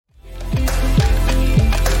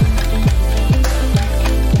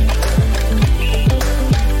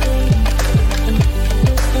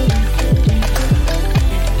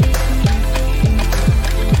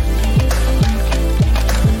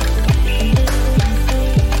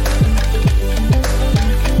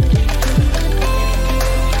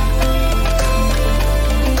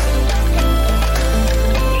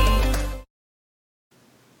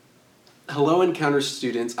Encounter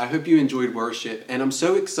students. I hope you enjoyed worship, and I'm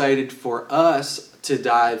so excited for us to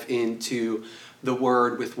dive into the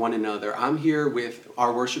Word with one another. I'm here with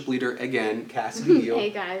our worship leader again, Cassidy Deal. Hey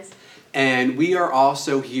guys. And we are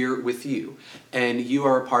also here with you. And you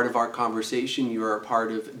are a part of our conversation. You are a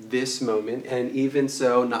part of this moment. And even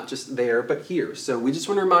so, not just there, but here. So we just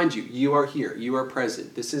want to remind you, you are here. You are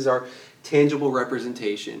present. This is our tangible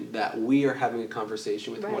representation that we are having a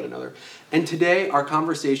conversation with one another. And today, our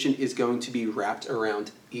conversation is going to be wrapped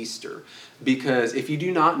around Easter. Because if you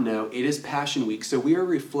do not know, it is Passion Week. So we are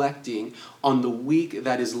reflecting on the week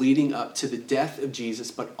that is leading up to the death of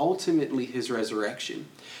Jesus, but ultimately his resurrection.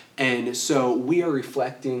 And so we are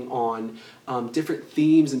reflecting on different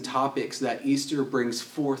themes and topics that Easter brings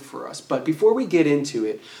forth for us. But before we get into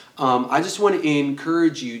it, I just want to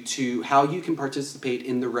encourage you to how you can participate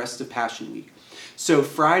in the rest of Passion Week. So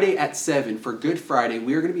Friday at 7 for Good Friday,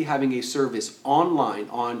 we are going to be having a service online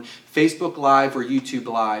on Facebook Live or YouTube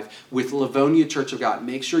Live with Livonia Church of God.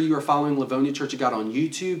 Make sure you are following Livonia Church of God on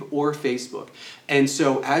YouTube or Facebook. And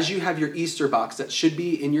so as you have your Easter box that should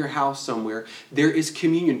be in your house somewhere, there is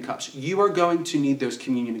communion cups. You are going to need those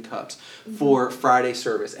communion cups for Friday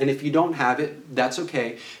service. And if you don't have it, that's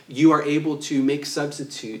okay. You are able to make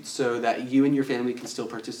substitutes so that you and your family can still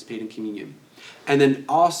participate in communion. And then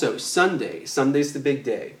also Sunday's the big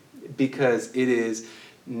day because it is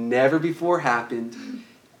never before happened.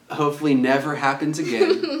 Hopefully never happens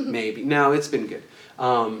again, maybe. No, it's been good.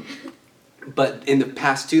 But in the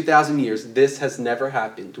past 2,000 years, this has never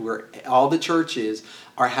happened where all the churches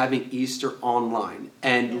are having Easter online.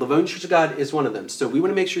 And Livonia Church of God is one of them. So we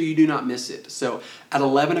want to make sure you do not miss it. So at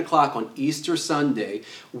 11 o'clock on Easter Sunday,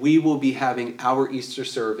 we will be having our Easter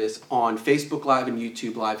service on Facebook Live and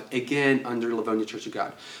YouTube Live, again, under Livonia Church of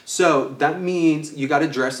God. So that means you got to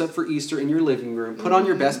dress up for Easter in your living room, put on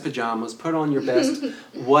your best pajamas, put on your best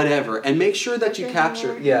whatever, and make sure that you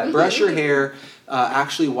capture, brush your hair,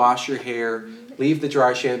 actually wash your hair, leave the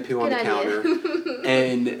dry shampoo on the counter,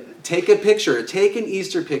 and take a picture. Take an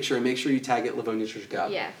Easter picture and make sure you tag it Livonia Church of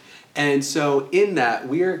God. Yeah. And so in that,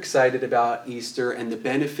 we are excited about Easter and the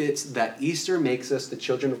benefits that Easter makes us the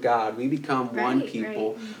children of God. We become one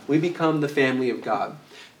people. We become the family of God.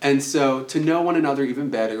 And so to know one another even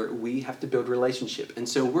better, we have to build relationship. And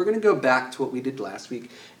so we're going to go back to what we did last week,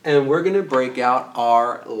 and we're going to break out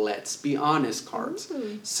our Let's Be Honest cards.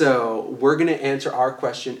 So we're going to answer our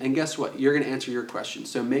question, and guess what? You're going to answer your question.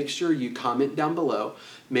 So make sure you comment down below.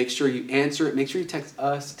 Make sure you answer it. Make sure you text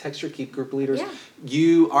us, text your Keep Group leaders. Yeah.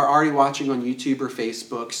 You are already watching on YouTube or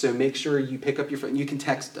Facebook, so make sure you pick up your phone. You can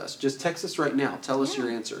text us. Just text us right now. Tell us your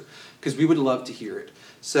answer, because we would love to hear it.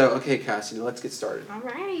 So, okay, Cassidy, let's get started. All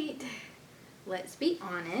right. Let's be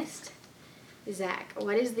honest. Zach,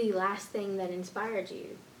 what is the last thing that inspired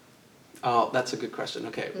you? Oh, that's a good question.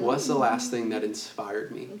 Okay, what's the last thing that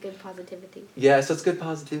inspired me? Good positivity. Yes, that's good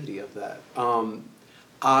positivity of that. On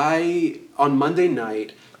Monday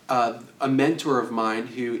night, a mentor of mine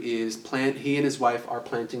who is he and his wife are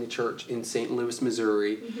planting a church in St. Louis,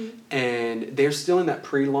 Missouri, and they're still in that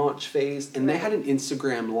pre-launch phase, and they had an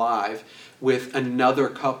Instagram Live with another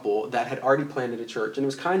couple that had already planted a church, and it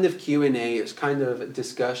was kind of Q&A, it was kind of a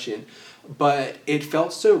discussion, but it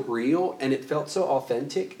felt so real and it felt so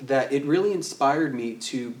authentic that it really inspired me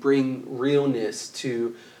to bring realness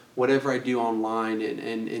to whatever I do online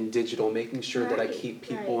and digital, making sure that I keep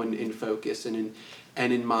people in focus and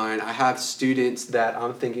in mind. I have students that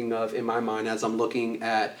I'm thinking of in my mind as I'm looking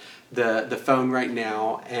at the phone right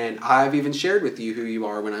now, and I've even shared with you who you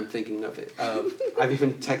are when I'm thinking of it. I've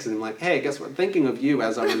even texted them like, hey, guess what? I'm thinking of you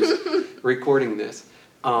as I was recording this.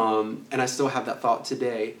 And I still have that thought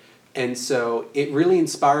today. And so it really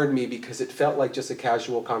inspired me because it felt like just a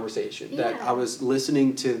casual conversation that I was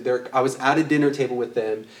listening to I was at a dinner table with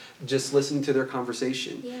them, just listening to their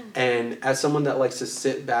conversation. Yeah. And as someone that likes to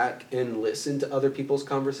sit back and listen to other people's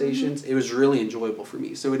conversations, it was really enjoyable for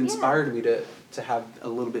me. So it inspired me to have a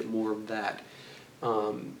little bit more of that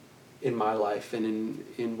in my life and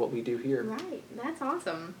in what we do here. Right. That's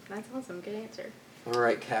awesome. That's awesome. Good answer. All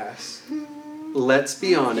right, Cass. Let's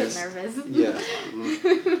be honest. I'm nervous. Yeah.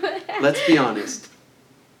 Let's be honest.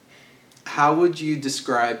 How would you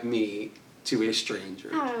describe me to a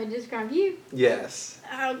stranger? How I would describe you? Yes.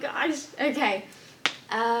 Oh, gosh. Okay.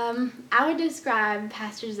 I would describe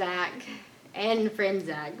Pastor Zach and friend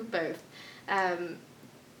Zach, both,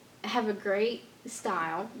 have a great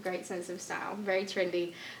style, great sense of style, very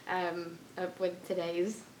trendy, up with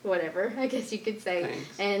today's whatever, I guess you could say.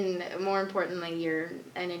 Thanks. And more importantly, you're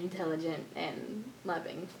an intelligent and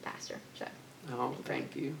loving pastor. So,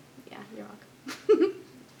 thank you. Yeah, you're welcome.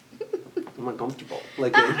 I'm uncomfortable. I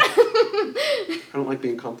don't like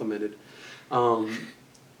being complimented.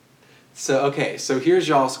 So here's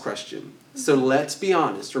y'all's question. So let's be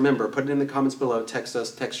honest. Remember, put it in the comments below. Text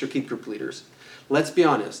us. Text your Keep Group leaders. Let's be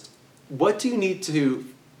honest. What do you need to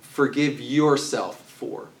forgive yourself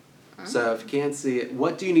for? So if you can't see it,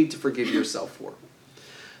 what do you need to forgive yourself for?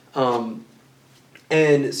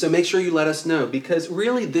 And so make sure you let us know, because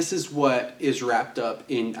really this is what is wrapped up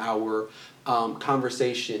in our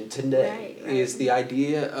conversation today, Right. is the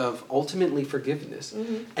idea of ultimately forgiveness.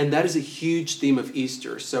 And that is a huge theme of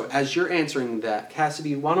Easter. So as you're answering that,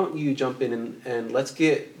 Cassidy, why don't you jump in and let's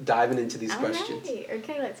get diving into these questions. Alright.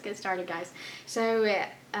 Okay, let's get started, guys. So,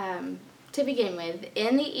 to begin with,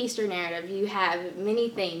 in the Easter narrative, you have many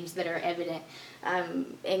themes that are evident,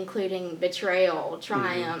 including betrayal,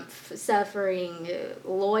 triumph, suffering,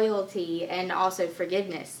 loyalty, and also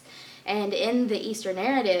forgiveness. And in the Easter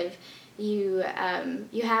narrative, you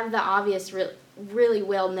have the obvious, really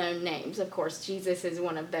well-known names. Of course, Jesus is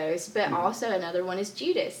one of those, but also another one is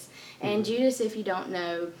Judas. And Judas, if you don't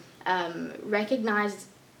know, recognized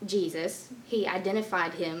Jesus. He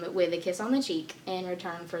identified him with a kiss on the cheek in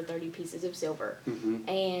return for 30 pieces of silver.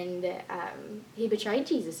 And he betrayed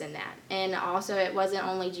Jesus in that. And also, it wasn't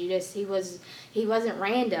only Judas. He wasn't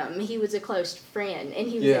random. He was a close friend, and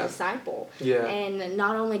he was a disciple. And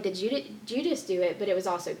not only did Judas do it, but it was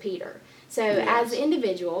also Peter. So as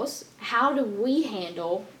individuals, how do we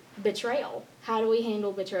handle betrayal? How do we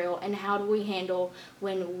handle betrayal, and how do we handle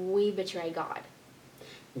when we betray God?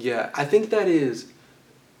 Yeah, I think that is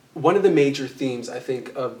one of the major themes, I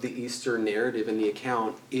think, of the Easter narrative and the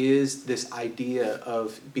account is this idea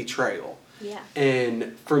of betrayal. Yeah.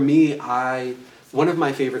 And for me, one of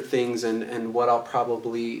my favorite things, and what I'll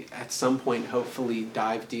probably at some point hopefully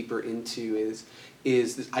dive deeper into is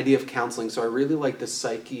this idea of counseling. So I really like the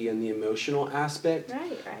psyche and the emotional aspect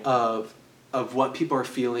of what people are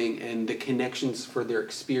feeling and the connections for their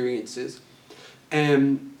experiences.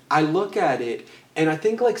 And I look at it, and I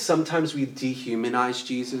think, like, sometimes we dehumanize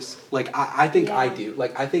Jesus. Like, I think I do.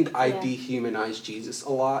 Like, I think I dehumanize Jesus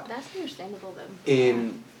a lot. That's understandable,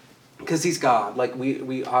 though. Because he's God. Like,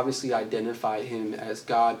 we obviously identify him as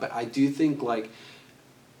God. But I do think, like,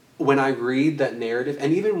 when I read that narrative,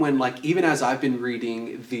 and even as I've been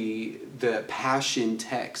reading the Passion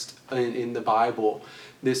text in the Bible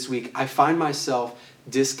this week, I find myself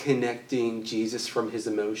disconnecting Jesus from his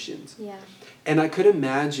emotions. Yeah. And I could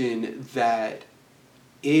imagine that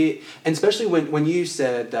and especially when you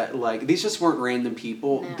said that, like, these just weren't random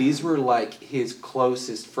people. No. These were, like, his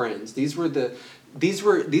closest friends. These were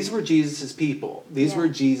Jesus's people. These were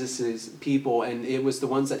Jesus's people, and it was the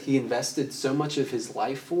ones that he invested so much of his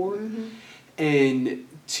life for. And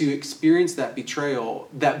to experience that betrayal,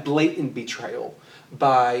 that blatant betrayal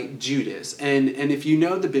by Judas. And if you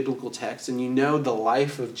know the biblical text and you know the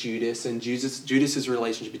life of Judas and Judas's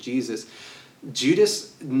relationship with Jesus,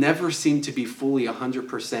 Judas never seemed to be fully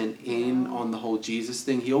 100% in on the whole Jesus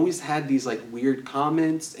thing. He always had these, like, weird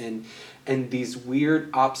comments and these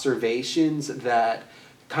weird observations that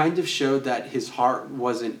kind of showed that his heart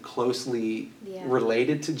wasn't closely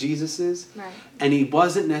related to Jesus's. Right. And he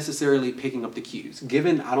wasn't necessarily picking up the cues.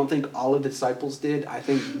 I don't think all of the disciples did. I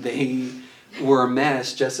think they were a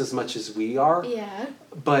mess just as much as we are. Yeah.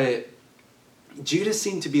 But Judas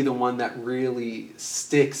seemed to be the one that really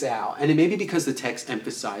sticks out. And it may be because the text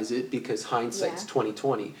emphasizes it, because hindsight's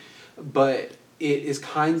 20/20. But it is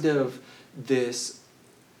kind of this...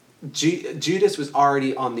 Judas was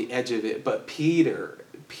already on the edge of it, but Peter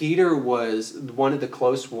was one of the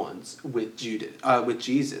close ones with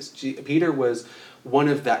Jesus. Peter was one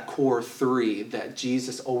of that core three that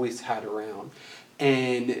Jesus always had around.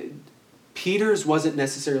 And Peter's wasn't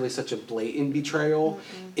necessarily such a blatant betrayal.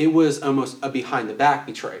 It was almost a behind-the-back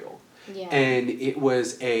betrayal. Yeah. And it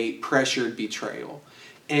was a pressured betrayal.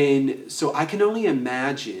 And so I can only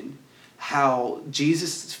imagine how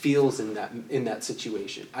Jesus feels in that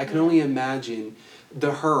situation. I can only imagine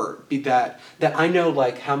the hurt that I know,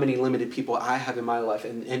 like, how many limited people I have in my life,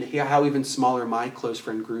 and how even smaller my close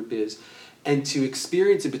friend group is. And to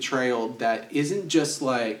experience a betrayal that isn't just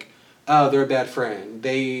like, oh, they're a bad friend,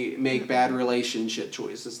 they make bad relationship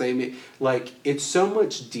choices, it's so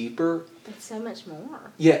much deeper. It's so much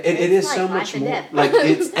more. Yeah, it is like so life much and more. death.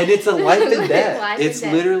 It's a life and death. Life It's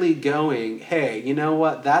and death. literally going, hey, you know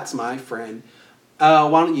what? That's my friend. Why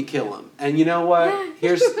don't you kill him? And you know what?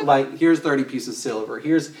 Here's 30 pieces of silver.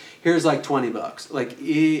 Here's like $20. Like,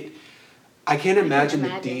 I can't imagine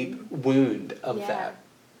the deep wound of that.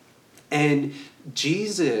 And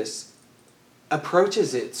Jesus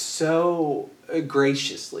approaches it so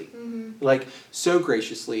graciously. Like, so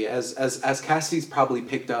graciously, as Cassidy's probably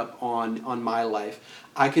picked up on my life.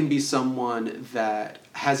 I can be someone that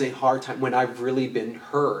has a hard time, when I've really been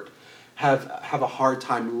hurt, have a hard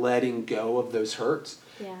time letting go of those hurts.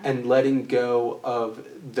 Yeah. And letting go of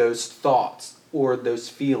those thoughts or those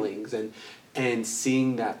feelings, and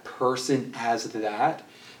seeing that person as that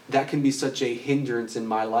can be such a hindrance in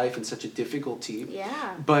my life and such a difficulty.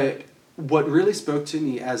 Yeah. But what really spoke to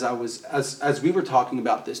me as we were talking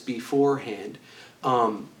about this beforehand,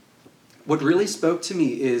 what really spoke to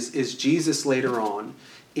me is Jesus later on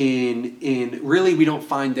in really, we don't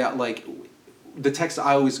find out, like, the text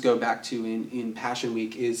I always go back to in Passion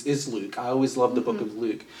Week is Luke. I always love the book of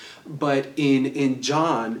Luke. But in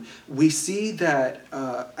John, we see that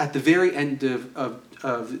at the very end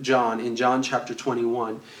of John, in John chapter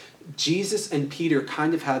 21, Jesus and Peter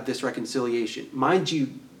kind of had this reconciliation. Mind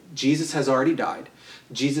you, Jesus has already died.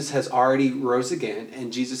 Jesus has already rose again,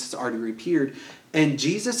 and Jesus has already reappeared. And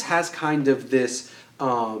Jesus has kind of this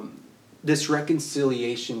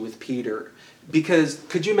reconciliation with Peter. Because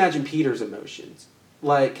could you imagine Peter's emotions?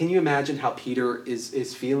 Like, can you imagine how Peter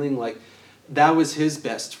is feeling? Like, that was his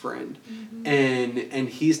best friend, and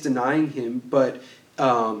he's denying him. But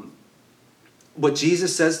what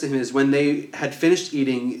Jesus says to him is, when they had finished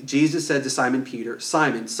eating, Jesus said to Simon Peter,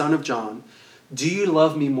 "Simon, son of John, do you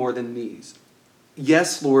love me more than these?"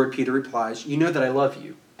 "Yes, Lord," Peter replies, "you know that I love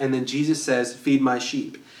you." And then Jesus says, "Feed my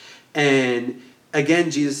sheep." And again,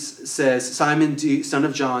 Jesus says, "Simon, son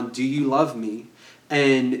of John, do you love me?"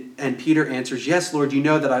 And Peter answers, "Yes, Lord, you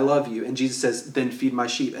know that I love you." And Jesus says, "Then feed my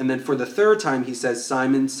sheep." And then for the third time, he says,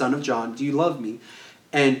 "Simon, son of John, do you love me?"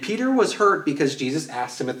 And Peter was hurt because Jesus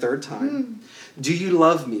asked him a third time, "Do you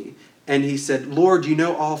love me?" And he said, "Lord, you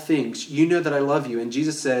know all things. You know that I love you." And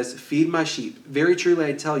Jesus says, "Feed my sheep. Very truly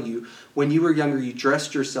I tell you, when you were younger, you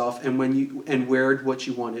dressed yourself and weared what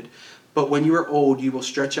you wanted. But when you are old, you will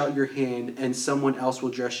stretch out your hand, and someone else will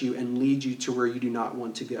dress you and lead you to where you do not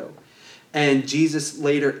want to go." And Jesus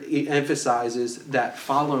later emphasizes that,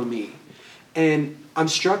 "Follow me." And I'm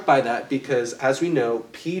struck by that because, as we know,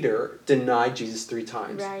 Peter denied Jesus 3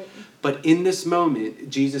 times. Right. But in this moment,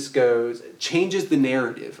 Jesus changes the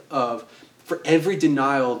narrative of, for every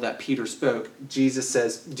denial that Peter spoke, Jesus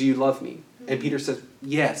says, "Do you love me?" And Peter says,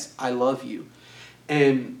 "Yes, I love you."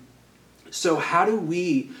 And so how do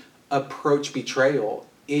we approach betrayal?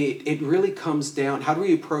 It really comes down, how do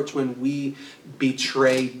we approach when we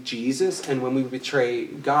betray Jesus and when we betray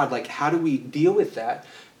God? Like, how do we deal with that?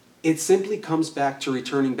 It simply comes back to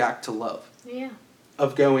returning back to love. Yeah.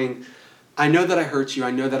 Of going, I know that I hurt you.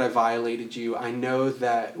 I know that I violated you. I know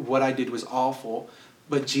that what I did was awful.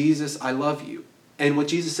 But Jesus, I love you. And what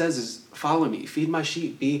Jesus says is, follow me. Feed my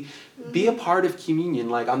sheep. Be a part of communion.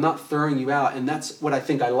 Like, I'm not throwing you out. And that's what I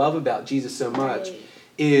think I love about Jesus so much. Right.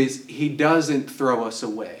 Is he doesn't throw us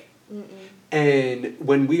away. And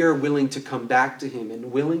when we are willing to come back to him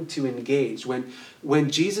and willing to engage,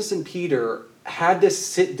 when Jesus and Peter had this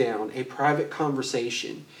sit down, a private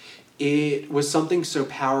conversation, it was something so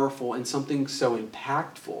powerful and something so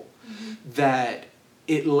impactful that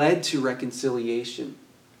it led to reconciliation.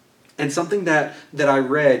 And something that I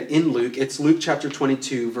read in Luke, it's Luke chapter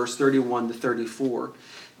 22, verse 31 to 34.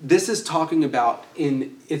 This is talking about,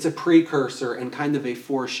 it's a precursor and kind of a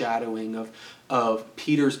foreshadowing of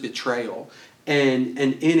Peter's betrayal. And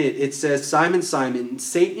in it says, "Simon, Simon,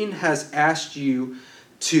 Satan has asked you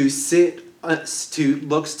to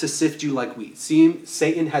looks to sift you like wheat." See,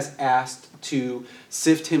 Satan has asked to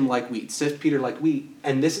sift him like wheat, sift Peter like wheat.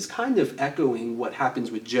 And this is kind of echoing what happens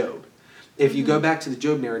with Job. If you go back to the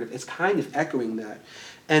Job narrative, it's kind of echoing that.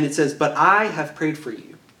 And it says, "But I have prayed for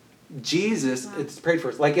you." Jesus, it's prayed for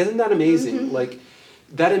us. Like, isn't that amazing? Like,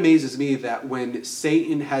 that amazes me that when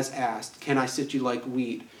Satan has asked, "Can I sift you like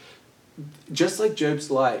wheat?" Just like Job's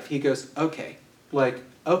life, he goes, okay,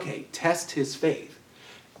 test his faith.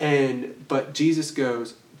 But Jesus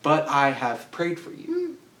goes, "But I have prayed for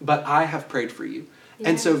you." But I have prayed for you. Yeah.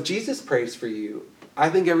 And so if Jesus prays for you, I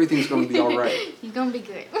think everything's going to be all right. You're going to be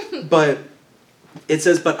good. But it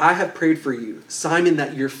says, "But I have prayed for you, Simon,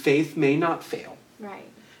 that your faith may not fail. Right.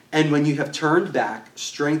 And when you have turned back,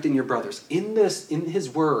 strengthen your brothers." In his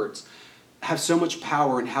words, have so much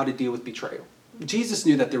power in how to deal with betrayal. Jesus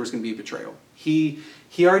knew that there was going to be a betrayal. He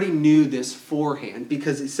already knew this beforehand,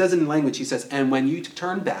 because it says in language, he says, "And when you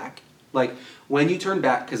turn back," like, when you turn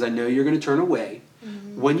back, because I know you're going to turn away,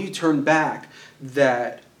 when you turn back,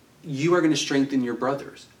 that you are going to strengthen your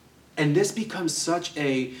brothers. And this becomes such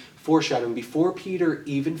a foreshadowing. Before Peter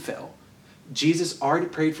even fell, Jesus already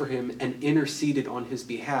prayed for him and interceded on his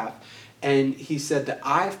behalf. And he said that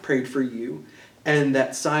I've prayed for you, and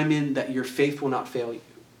that, Simon, that your faith will not fail you.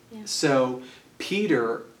 Yeah. So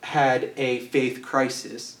Peter had a faith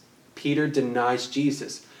crisis. Peter denies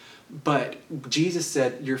Jesus. But Jesus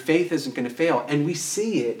said, your faith isn't going to fail. And we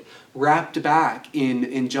see it wrapped back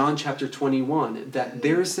in John chapter 21, that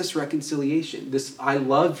there's this reconciliation. This I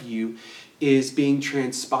love you is being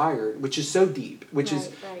transpired, which is so deep, which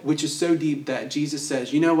is so deep that Jesus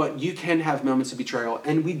says, you know what, you can have moments of betrayal.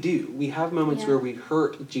 And we do. We have moments where we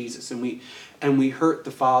hurt Jesus and we hurt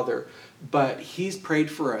the Father. But he's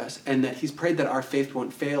prayed for us, and that he's prayed that our faith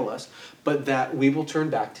won't fail us, but that we will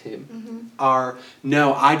turn back to him.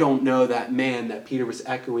 No, I don't know that man that Peter was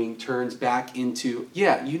echoing turns back into,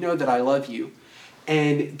 yeah, you know that I love you.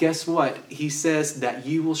 And guess what? He says that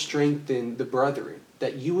you will strengthen the brethren,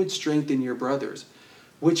 that you would strengthen your brothers,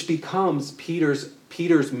 which becomes Peter's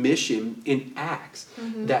mission in Acts,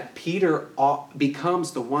 that Peter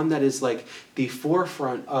becomes the one that is like the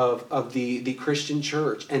forefront of the Christian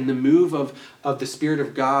church and the move of the Spirit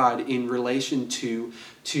of God in relation to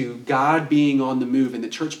God being on the move and the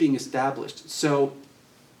church being established. So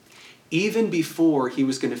even before he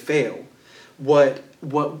was going to fail,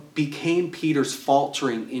 what became Peter's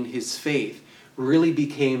faltering in his faith really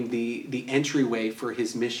became the entryway for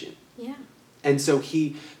his mission. Yeah. And so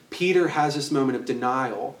Peter has this moment of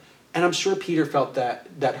denial, and I'm sure Peter felt that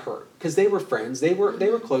hurt because they were friends. They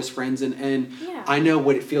were close friends, and I know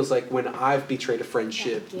what it feels like when I've betrayed a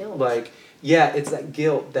friendship. That guilt. Like, yeah, it's that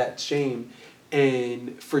guilt, that shame,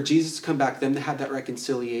 and for Jesus to come back, them to have that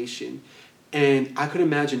reconciliation, and I could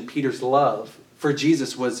imagine Peter's love for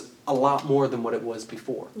Jesus was a lot more than what it was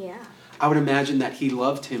before. Yeah. I would imagine that he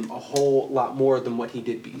loved him a whole lot more than what he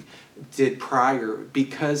did prior,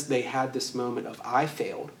 because they had this moment of I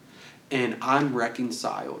failed and I'm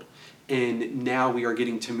reconciled and now we are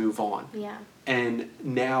getting to move on. Yeah. And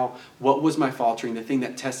now what was my faltering, the thing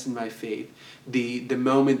that tested my faith, the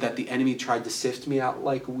moment that the enemy tried to sift me out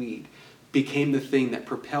like weed, became the thing that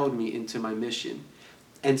propelled me into my mission.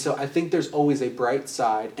 And so I think there's always a bright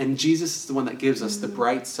side, and Jesus is the one that gives us the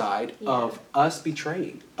bright side of us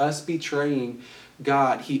betraying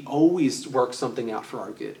God. He always works something out for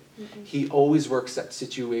our good. He always works that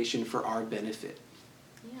situation for our benefit.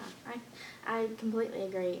 Yeah, I completely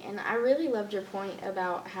agree. And I really loved your point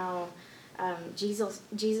about how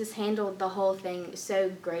Jesus handled the whole thing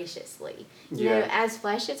so graciously. You know, as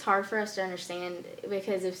flesh, it's hard for us to understand,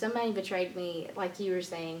 because if somebody betrayed me, like you were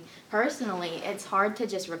saying, personally, it's hard to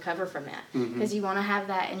just recover from that, because you want to have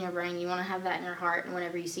that in your brain, you want to have that in your heart, and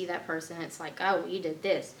whenever you see that person, it's like, oh, well, you did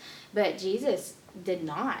this. But Jesus did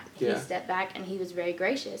not. He stepped back and he was very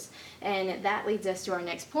gracious. And that leads us to our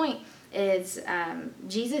next point, is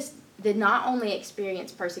Jesus did not only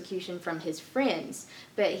experience persecution from his friends,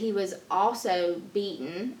 but he was also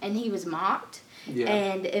beaten and he was mocked. Yeah.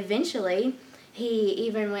 And eventually, he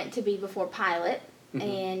even went to be before Pilate.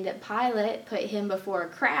 And Pilate put him before a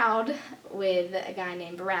crowd with a guy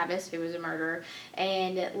named Barabbas, who was a murderer,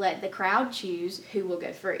 and let the crowd choose who will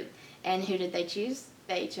go free. And who did they choose?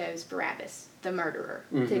 They chose Barabbas, the murderer,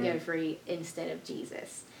 to go free instead of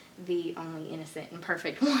Jesus, the only innocent and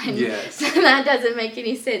perfect one. Yes. So that doesn't make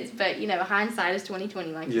any sense, but hindsight is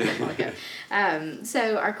 20/20, like you said.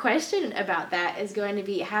 So our question about that is going to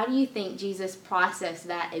be, how do you think Jesus processed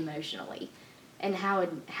that emotionally, and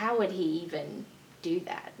how would he even do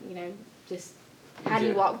that? Just how do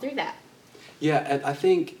you walk through that? Yeah, and I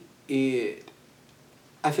think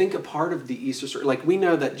a part of the Easter story, like, we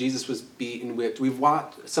know that Jesus was beaten, whipped.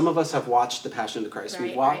 Some of us have watched The Passion of the Christ.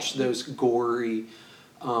 We've watched those gory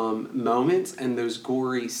moments and those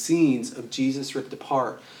gory scenes of Jesus ripped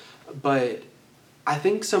apart. But I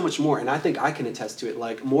think so much more, and I think I can attest to it,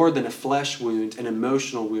 like, more than a flesh wound, an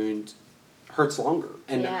emotional wound hurts longer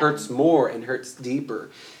and hurts more and hurts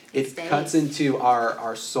deeper. It cuts into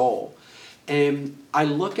our soul. And I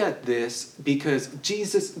look at this because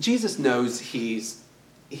Jesus knows he's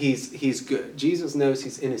good. Jesus knows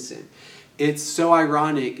he's innocent. It's so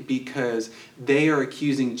ironic because they are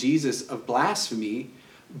accusing Jesus of blasphemy,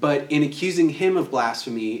 but in accusing him of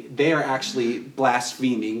blasphemy, they are actually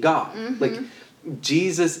blaspheming God. Like,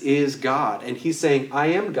 Jesus is God, and he's saying, I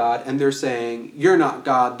am God, and they're saying, you're not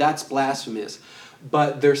God, that's blasphemous.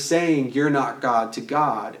 But they're saying, you're not God to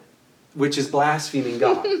God, which is blaspheming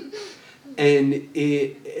God. And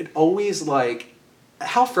it always, like,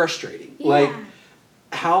 how frustrating. Yeah. Like,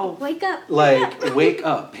 how... Wake up. Wake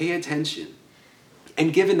up, pay attention.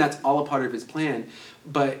 And given that's all a part of his plan,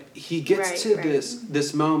 but he gets to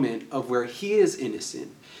this moment of where he is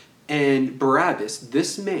innocent, and Barabbas,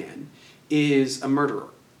 this man, is a murderer.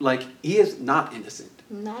 Like, he is not innocent.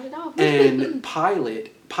 Not at all. And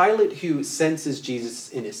Pilate, who senses Jesus'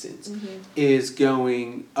 innocence, is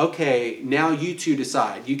going, okay, now you two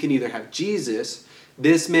decide. You can either have Jesus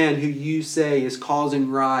This man who you say is causing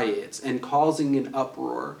riots and causing an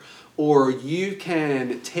uproar. Or you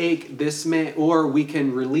can take this man, or we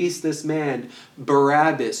can release this man,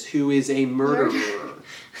 Barabbas, who is a murderer.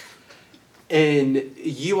 And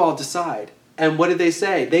you all decide. And what do they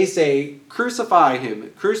say? They say, crucify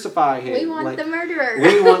him, crucify him. We want the murderer.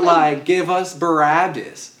 We want, give us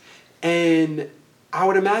Barabbas. And I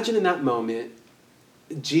would imagine in that moment,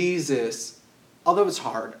 Jesus, although it's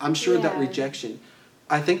hard, I'm sure that rejection,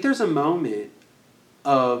 I think there's a moment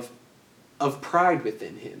of pride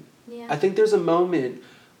within him. Yeah. I think there's a moment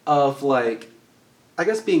of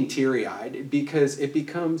being teary-eyed because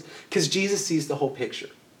Jesus sees the whole picture.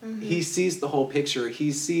 Mm-hmm. He sees the whole picture.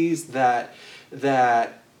 He sees that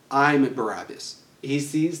I'm Barabbas. He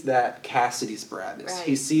sees that Cassidy's Barabbas. Right.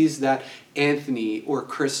 He sees that Anthony or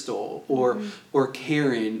Crystal or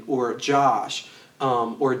Karen or Josh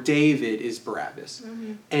or David is Barabbas.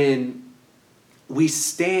 Mm-hmm. And we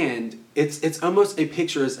stand, it's almost a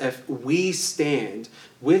picture as if we stand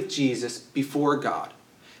with Jesus before God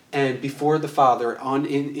and before the Father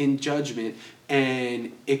in judgment,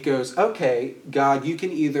 and it goes, okay, God, you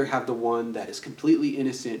can either have the one that is completely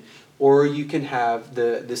innocent, or you can have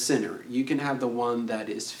the sinner. You can have the one that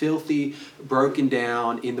is filthy, broken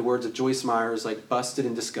down, in the words of Joyce Myers, busted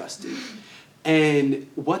and disgusted. And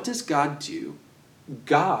what does God do?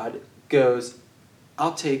 God goes,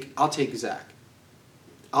 I'll take Zach.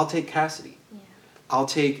 I'll take Cassidy. Yeah. I'll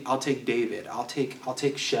take David. I'll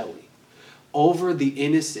take Shelley over the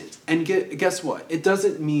innocent. And guess what? It does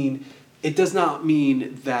not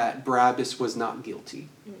mean that Barabbas was not guilty.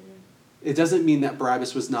 Mm-hmm. It doesn't mean that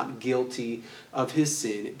Barabbas was not guilty of his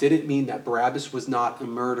sin. It didn't mean that Barabbas was not a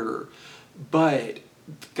murderer. But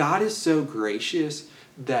God is so gracious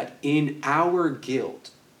that in our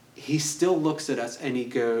guilt, he still looks at us and he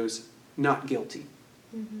goes, not guilty.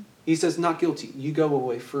 Mm-hmm. He says, not guilty. You go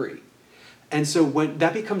away free. And so when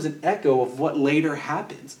that becomes an echo of what later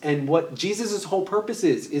happens, and what Jesus' whole purpose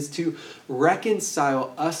is to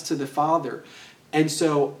reconcile us to the Father. And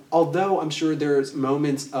so, although I'm sure there's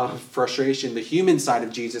moments of frustration, the human side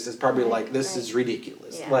of Jesus is probably this is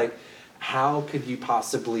ridiculous. Yeah. How could you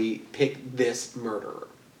possibly pick this murderer?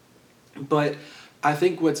 But I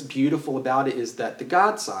think what's beautiful about it is that the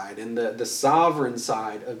God side and the sovereign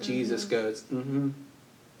side of Jesus goes,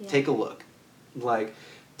 take a look.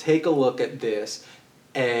 Take a look at this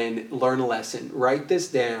and learn a lesson. Write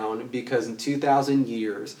this down, because in 2,000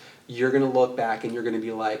 years, you're going to look back and you're going to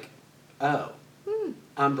be like, oh,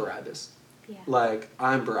 I'm Barabbas. Yeah.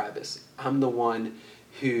 I'm Barabbas. I'm the one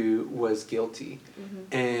who was guilty. Mm-hmm.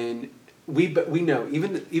 And we know,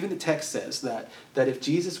 even the text says that if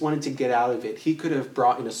Jesus wanted to get out of it, he could have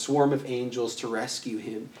brought in a swarm of angels to rescue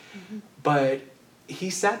him. Mm-hmm. But he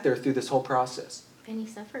sat there through this whole process. And he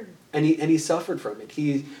suffered. And he suffered from it.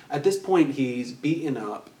 At this point, he's beaten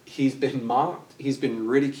up. He's been mocked. He's been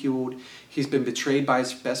ridiculed. He's been betrayed by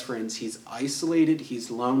his best friends. He's isolated.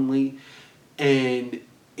 He's lonely. And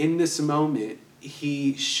in this moment,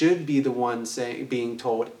 he should be the one being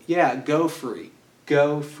told, yeah, go free.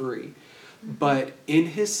 Go free. Mm-hmm. But in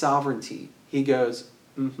his sovereignty, he goes,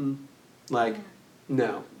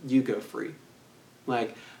 no, you go free.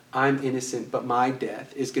 I'm innocent, but my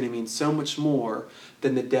death is going to mean so much more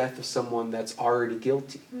than the death of someone that's already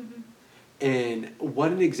guilty. Mm-hmm. And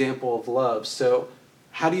what an example of love. So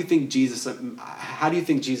how do you think Jesus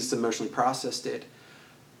emotionally processed it?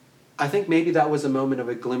 I think maybe that was a moment of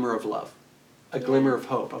a glimmer of love, a glimmer of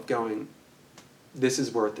hope, of going, this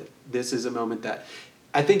is worth it. This is a moment that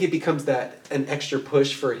I think it becomes an extra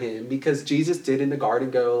push for him, because Jesus did in the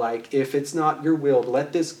garden go if it's not your will,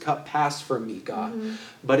 let this cup pass from me, God. Mm-hmm.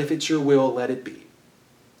 But if it's your will, let it be.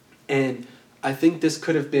 And I think this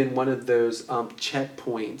could have been one of those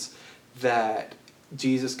checkpoints that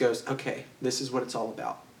Jesus goes, okay, this is what it's all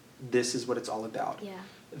about. This is what it's all about. Yeah.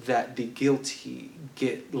 That the guilty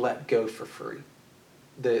get let go for free.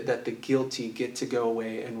 That the guilty get to go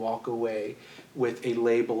away and walk away with a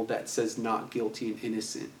label that says not guilty and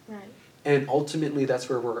innocent. Right. And ultimately that's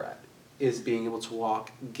where we're at, is being able to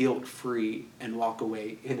walk guilt-free and walk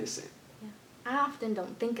away innocent. Yeah. I often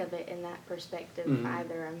don't think of it in that perspective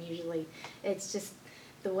either. It's just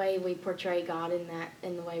the way we portray God in that,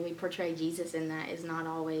 and the way we portray Jesus in that is not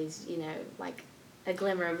always, a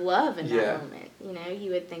glimmer of love in that moment.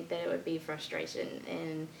 You would think that it would be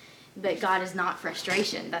frustration, but God is not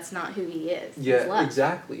frustration. That's not who he is. Yeah, He's love.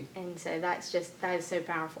 Exactly. And so that is so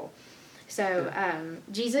powerful. So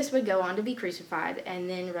Jesus would go on to be crucified and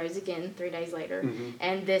then rose again 3 days later. Mm-hmm.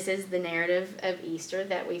 And this is the narrative of Easter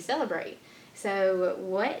that we celebrate. So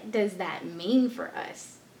what does that mean for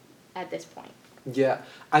us at this point? Yeah,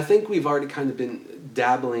 I think we've already kind of been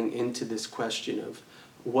dabbling into this question of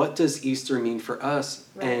what does Easter mean for us?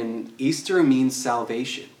 Right. And Easter means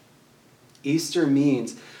salvation. Easter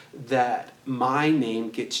means that my name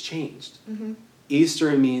gets changed. Mm-hmm.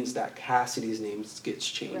 Easter means that Cassidy's name gets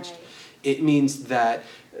changed. Right. It means that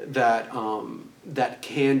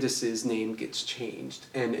Candace's name gets changed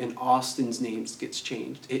and Austin's name gets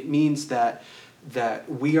changed. It means that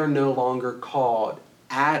we are no longer called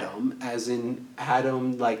Adam, as in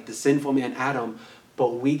Adam, like the sinful man Adam,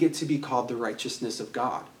 but we get to be called the righteousness of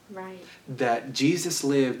God. Right. That Jesus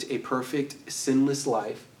lived a perfect, sinless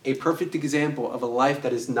life, a perfect example of a life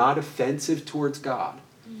that is not offensive towards God,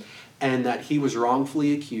 and that he was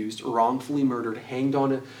wrongfully accused, wrongfully murdered, hanged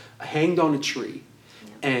on a tree,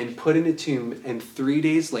 and put in a tomb. And 3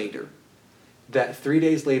 days later,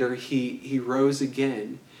 he rose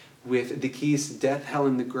again with the keys to death, hell,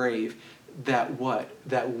 and the grave. That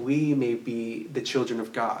we may be the children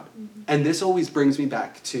of God. Mm-hmm. And this always brings me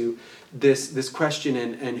back to this question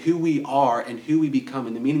and who we are and who we become.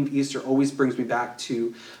 And the meaning of Easter always brings me back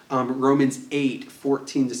to Romans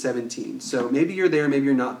 8:14-17. So maybe you're there, maybe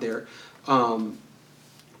you're not there. Or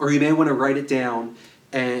you may want to write it down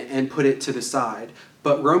and put it to the side.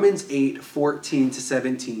 But Romans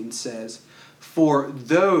 8:14-17 says, "For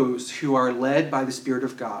those who are led by the Spirit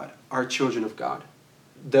of God are children of God."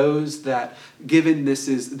 Those that, given this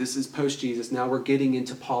is post-Jesus, now we're getting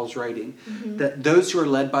into Paul's writing, mm-hmm. that those who are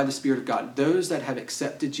led by the Spirit of God, those that have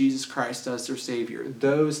accepted Jesus Christ as their Savior,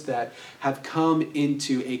 those that have come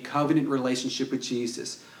into a covenant relationship with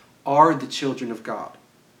Jesus, are the children of God.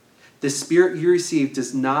 The Spirit you receive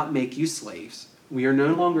does not make you slaves. We are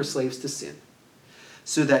no longer slaves to sin,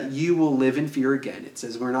 so that you will live in fear again. It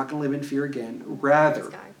says we're not going to live in fear again.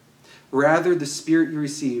 Rather, the Spirit you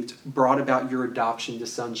received brought about your adoption to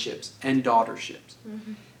sonships and daughterships.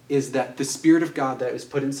 Mm-hmm. Is that the Spirit of God that was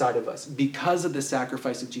put inside of us because of the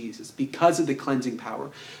sacrifice of Jesus, because of the cleansing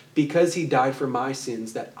power, because he died for my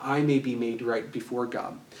sins, that I may be made right before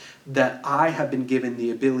God, that I have been given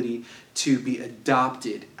the ability to be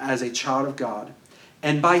adopted as a child of God.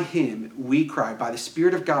 And by him, we cry, by the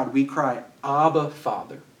Spirit of God, we cry, Abba,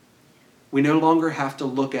 Father. We no longer have to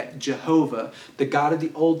look at Jehovah, the God of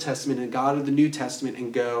the Old Testament and God of the New Testament,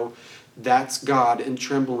 and go, that's God, and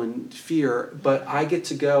tremble in fear. But I get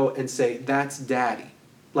to go and say, that's Daddy.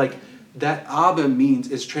 Like, that Abba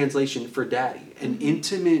is translation for Daddy, an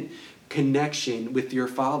intimate connection with your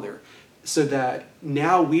Father. So that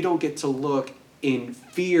now we don't get to look in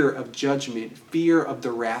fear of judgment, fear of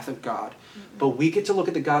the wrath of God. But we get to look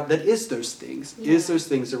at the God that is those things,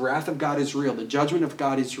 The wrath of God is real. The judgment of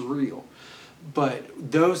God is real. But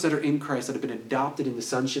those that are in Christ, that have been adopted into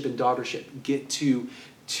sonship and daughtership, get to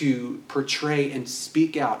portray and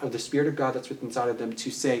speak out of the Spirit of God that's within inside of them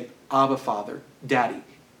to say, Abba, Father, Daddy,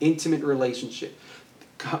 intimate relationship,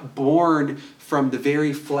 born from the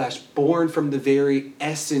very flesh, born from the very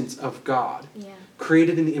essence of God,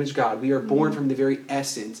 created in the image of God. We are born from the very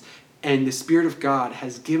essence. And the Spirit of God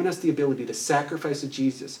has given us the ability, the sacrifice of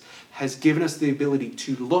Jesus has given us the ability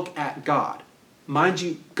to look at God. Mind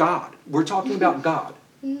you, God. We're talking about God.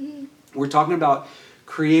 Mm-hmm. We're talking about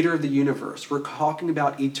creator of the universe. We're talking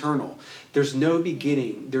about eternal. There's no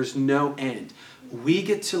beginning. There's no end. We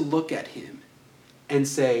get to look at him and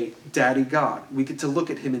say, Daddy God. We get to look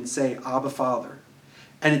at him and say, Abba, Father.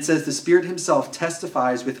 And it says the Spirit himself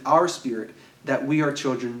testifies with our spirit that we are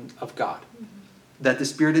children of God. Mm-hmm. That the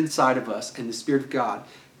Spirit inside of us and the Spirit of God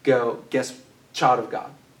go, guess, child of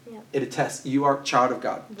God. Yep. It attests, you are child of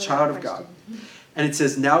God, child of God. And it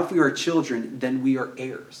says, now if we are children, then we are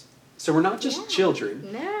heirs. So we're not just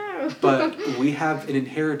children, but we have an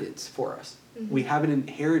inheritance for us. Mm-hmm. We have an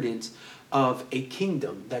inheritance of a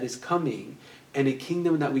kingdom that is coming and a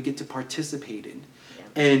kingdom that we get to participate in. Yeah.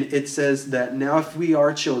 And it says that now if we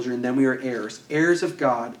are children, then we are heirs, heirs of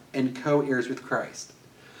God and co-heirs with Christ.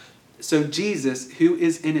 So Jesus, who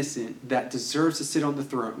is innocent, that deserves to sit on the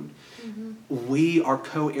throne, we are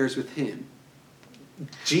co-heirs with him.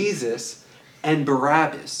 Jesus and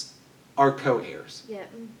Barabbas are co-heirs. Yeah.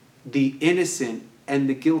 The innocent and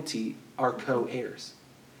the guilty are co-heirs.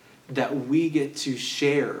 That we get to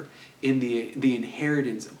share in the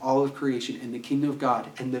inheritance of all of creation and the kingdom of God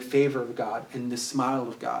and the favor of God and the smile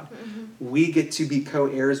of God. Mm-hmm. We get to be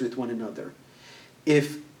co-heirs with one another.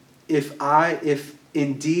 If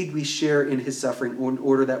indeed we share in his suffering in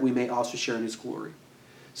order that we may also share in his glory.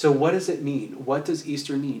 So what does it mean? What does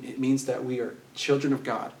Easter mean? It means that we are children of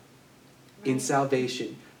God in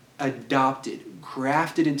salvation, adopted,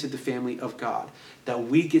 grafted into the family of God, that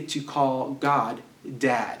we get to call God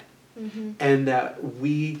Dad, and that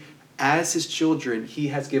we, as his children, he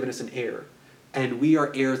has given us an heir. and we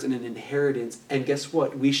are heirs in an inheritance. And guess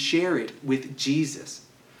what? We share it with Jesus.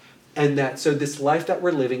 And so this life that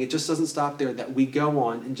we're living, it just doesn't stop there, that we go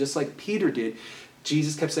on. And just like Peter did,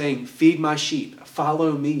 Jesus kept saying, feed my sheep,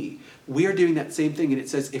 follow me. We are doing that same thing. And it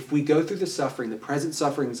says, if we go through the suffering, the present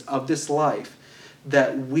sufferings of this life,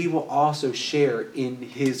 that we will also share in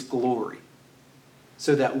his glory.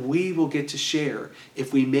 So that we will get to share,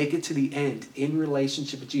 if we make it to the end, in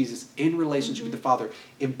relationship with Jesus, in relationship with the Father,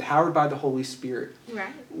 empowered by the Holy Spirit.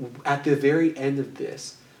 Right. At the very end of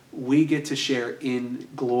this, we get to share in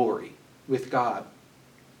glory with God.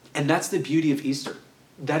 And that's the beauty of Easter.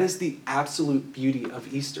 That is the absolute beauty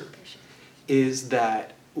of Easter, is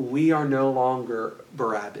that we are no longer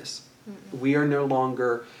Barabbas. We are no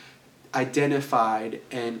longer identified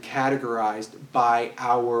and categorized by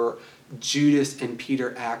our Judas and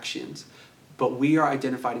Peter actions, but we are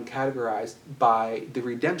identified and categorized by the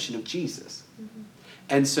redemption of Jesus.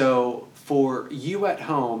 And so for you at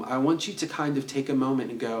home, I want you to kind of take a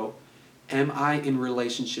moment and go, am I in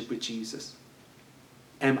relationship with Jesus?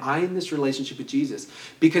 Am I in this relationship with Jesus?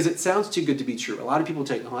 Because it sounds too good to be true. A lot of people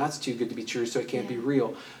take, oh, that's too good to be true, so it can't be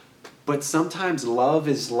real. But sometimes love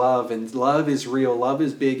is love, and love is real. Love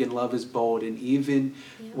is big, and love is bold. And even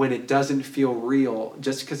when it doesn't feel real,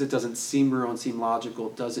 just because it doesn't seem real and seem logical,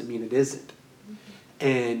 doesn't mean it isn't.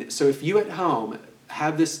 And so if you at home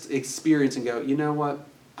have this experience and go, you know what?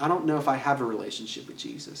 I don't know if I have a relationship with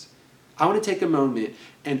Jesus. I want to take a moment,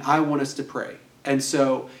 and I want us to pray. And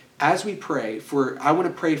so as we pray, I want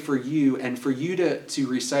to pray for you, and for you to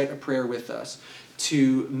recite a prayer with us,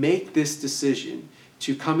 to make this decision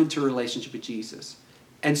to come into a relationship with Jesus.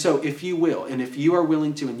 And so if you will, and if you are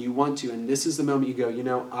willing to and you want to, and this is the moment you go, you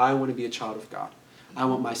know, I want to be a child of God. I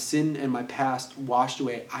want my sin and my past washed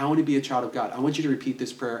away. I want to be a child of God. I want you to repeat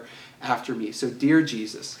this prayer after me. So, dear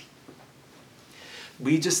Jesus,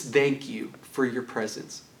 we just thank you for your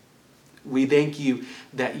presence. We thank you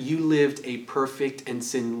that you lived a perfect and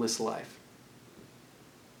sinless life,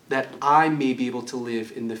 that I may be able to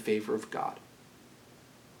live in the favor of God.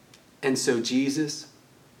 And so, Jesus,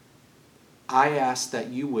 I ask that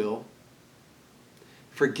you will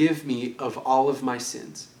forgive me of all of my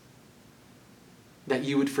sins, that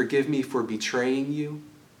you would forgive me for betraying you,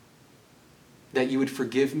 that you would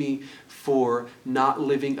forgive me for not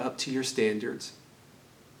living up to your standards,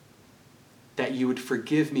 that you would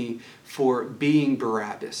forgive me for being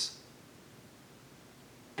Barabbas.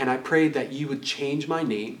 And I pray that you would change my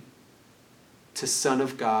name to Son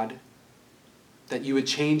of God, that you would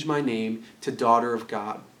change my name to Daughter of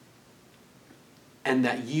God, and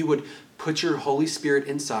that you would put your Holy Spirit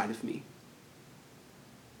inside of me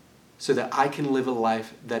so that I can live a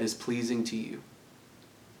life that is pleasing to you.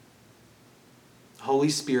 Holy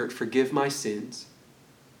Spirit, forgive my sins.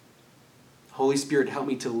 Holy Spirit, help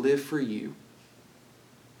me to live for you,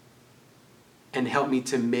 and help me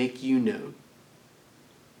to make you known.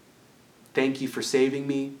 Thank you for saving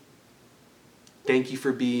me. Thank you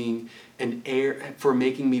for being an heir, for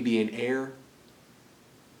making me be an heir.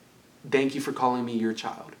 Thank you for calling me your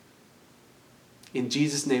child. In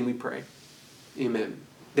Jesus' name we pray. Amen.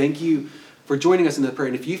 Thank you for joining us in that prayer.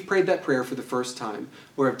 And if you've prayed that prayer for the first time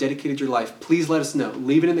or have dedicated your life, please let us know.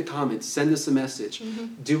 Leave it in the comments. Send us a message.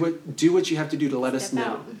 Do what you have to do to let us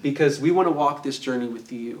know. Because we want to walk this journey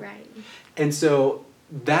with you. Right. And so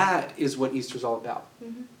that is what Easter's all about.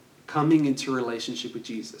 Coming into a relationship with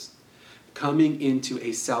Jesus. Coming into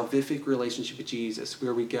a salvific relationship with Jesus,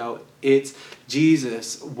 where we go, it's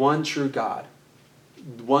Jesus, one true God.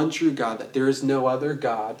 One true God, that there is no other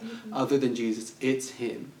God other than Jesus. It's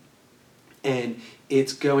him. And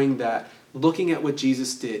it's going that, looking at what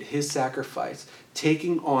Jesus did, his sacrifice,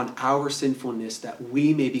 taking on our sinfulness that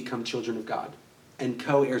we may become children of God and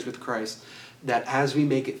co-heirs with Christ, that as we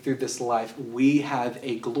make it through this life, we have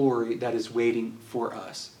a glory that is waiting for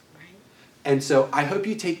us. And so I hope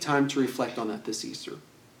you take time to reflect on that this Easter.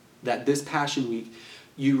 That this Passion Week,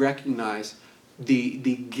 you recognize the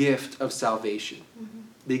gift of salvation.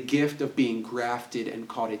 The gift of being grafted and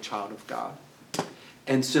called a child of God.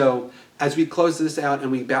 And so as we close this out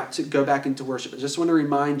and we about to go back into worship, I just want to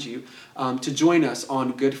remind you to join us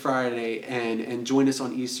on Good Friday and join us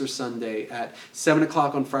on Easter Sunday at 7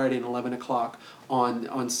 o'clock on Friday and 11 o'clock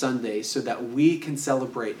on Sunday, so that we can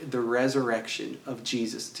celebrate the resurrection of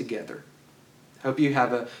Jesus together. Hope you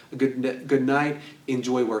have a good night.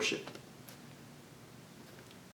 Enjoy worship.